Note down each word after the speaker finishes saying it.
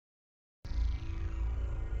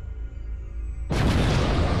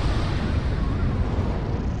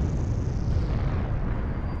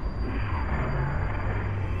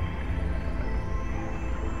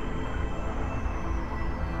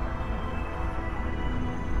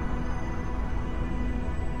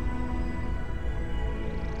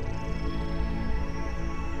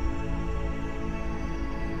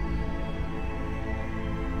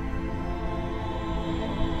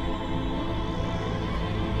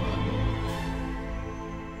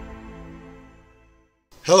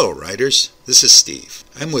Hello riders, this is Steve.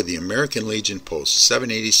 I'm with the American Legion Post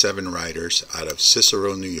 787 riders out of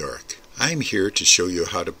Cicero, New York. I'm here to show you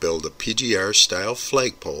how to build a PGR style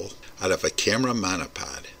flagpole out of a camera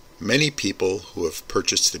monopod. Many people who have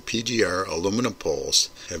purchased the PGR aluminum poles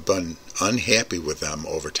have been unhappy with them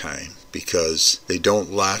over time because they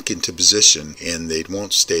don't lock into position and they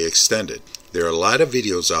won't stay extended. There are a lot of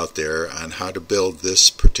videos out there on how to build this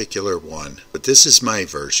particular one, but this is my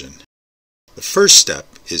version. The first step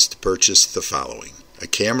is to purchase the following: a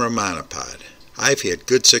camera monopod. I've had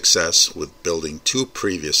good success with building two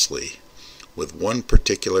previously with one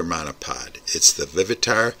particular monopod. It's the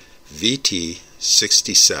Vivitar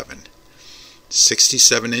VT67.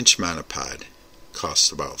 67-inch monopod.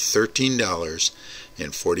 Costs about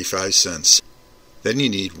 $13.45. Then you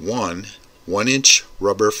need one 1-inch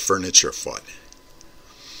rubber furniture foot,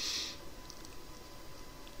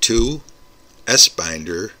 2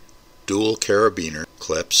 S-binder dual carabiner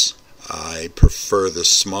clips. I prefer the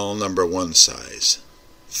small number 1 size.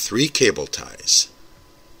 3 cable ties.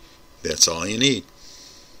 That's all you need.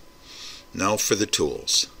 Now for the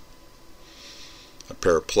tools. A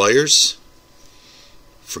pair of pliers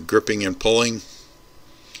for gripping and pulling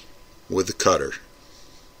with a cutter,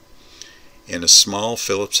 and a small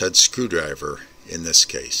Phillips head screwdriver in this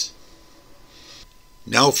case.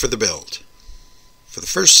 Now for the build. For the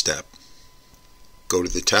first step, go to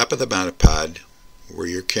the top of the monopod where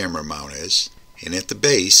your camera mount is, and at the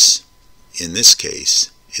base, in this case,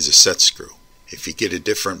 is a set screw. If you get a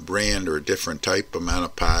different brand or a different type of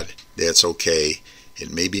monopod, that's okay. It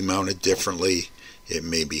may be mounted differently, it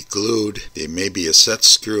may be glued, it may be a set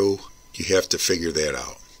screw. You have to figure that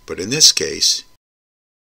out. But in this case,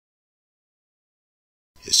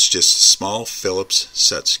 it's just a small Phillips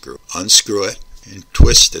set screw. Unscrew it and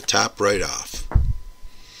twist the top right off.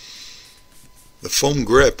 The foam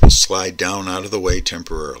grip will slide down out of the way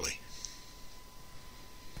temporarily.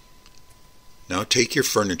 Now take your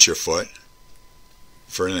furniture foot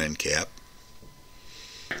for an end cap.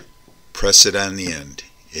 Press it on the end.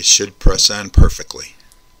 It should press on perfectly.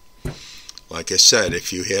 Like I said,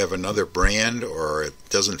 if you have another brand or it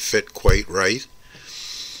doesn't fit quite right,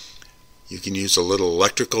 you can use a little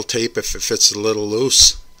electrical tape if it fits a little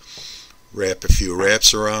loose. Wrap a few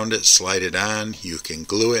wraps around it, slide it on. You can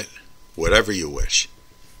glue it, whatever you wish.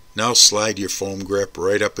 Now slide your foam grip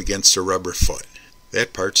right up against the rubber foot.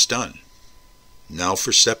 That part's done. Now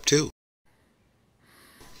for step 2.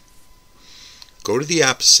 Go to the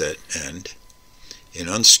opposite end and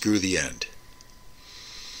unscrew the end.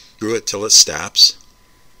 Screw it till it stops.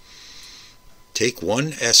 Take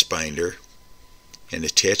one S-binder and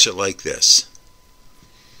attach it like this.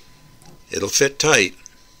 It'll fit tight.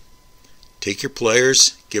 Take your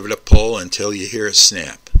pliers, give it a pull until you hear it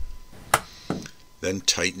snap. Then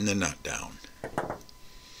tighten the nut down.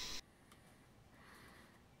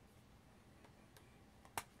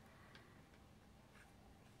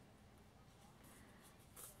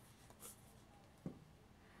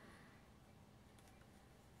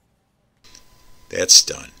 That's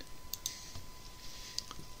done.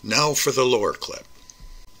 Now for the lower clip.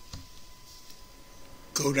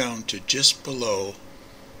 Go down to just below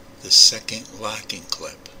the second locking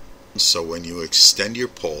clip. So when you extend your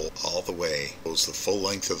pole all the way, it goes the full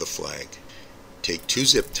length of the flag. Take 2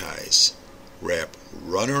 zip ties,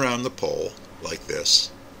 run around the pole like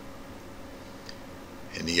this,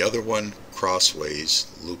 and the other one crossways,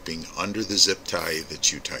 looping under the zip tie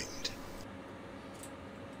that you tightened.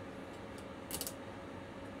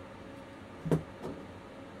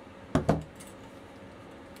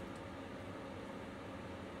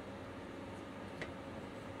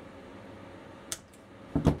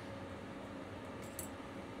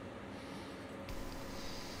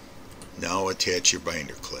 Now attach your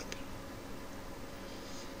binder clip.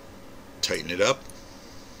 Tighten it up.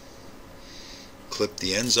 Clip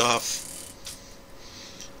the ends off.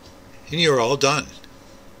 And you're all done.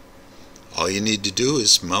 All you need to do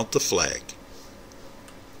is mount the flag.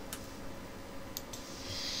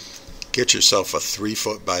 Get yourself a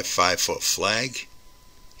 3-foot by 5-foot flag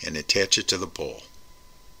and attach it to the pole.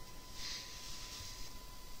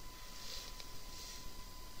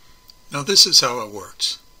 Now this is how it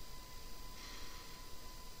works.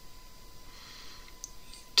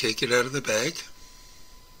 Take it out of the bag.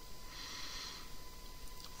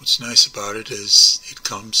 What's nice about it is it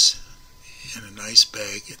comes in a nice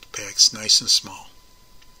bag. It packs nice and small.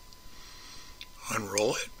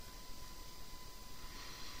 Unroll it.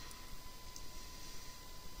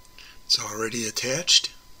 It's already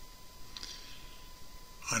attached.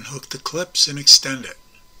 Unhook the clips and extend it.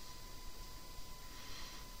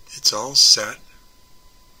 It's all set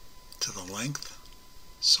to the length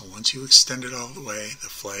So once you extend it all the way, the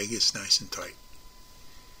flag is nice and tight.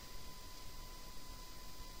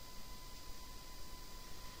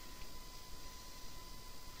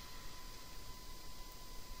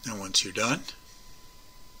 Now once you're done,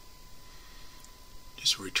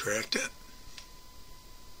 just retract it,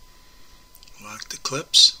 lock the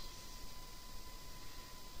clips.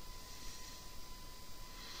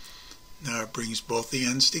 Now it brings both the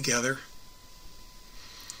ends together,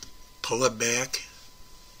 pull it back,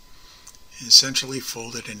 and essentially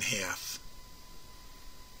fold it in half.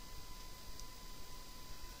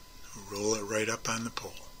 Roll it right up on the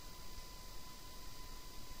pole.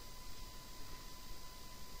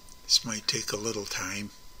 This might take a little time.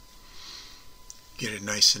 Get it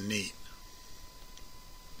nice and neat.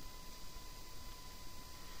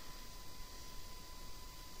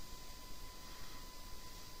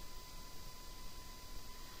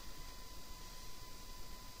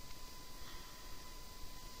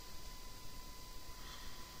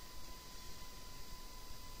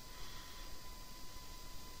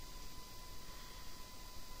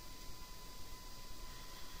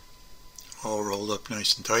 All rolled up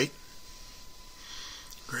nice and tight.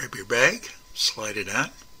 Grab your bag, slide it on.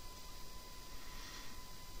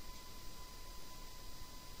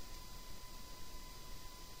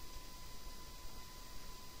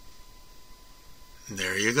 And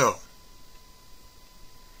there you go.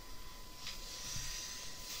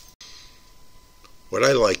 What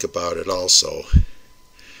I like about it also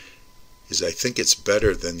is I think it's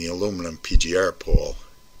better than the aluminum PGR pole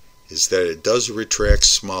is that it does retract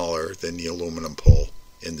smaller than the aluminum pole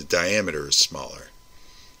and the diameter is smaller.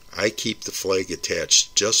 I keep the flag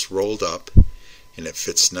attached just rolled up and it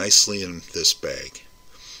fits nicely in this bag,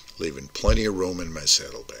 leaving plenty of room in my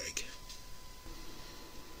saddlebag.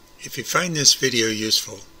 If you find this video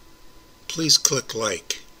useful, please click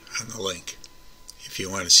like on the link. If you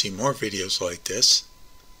want to see more videos like this,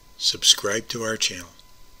 subscribe to our channel.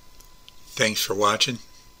 Thanks for watching.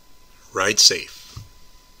 Ride safe.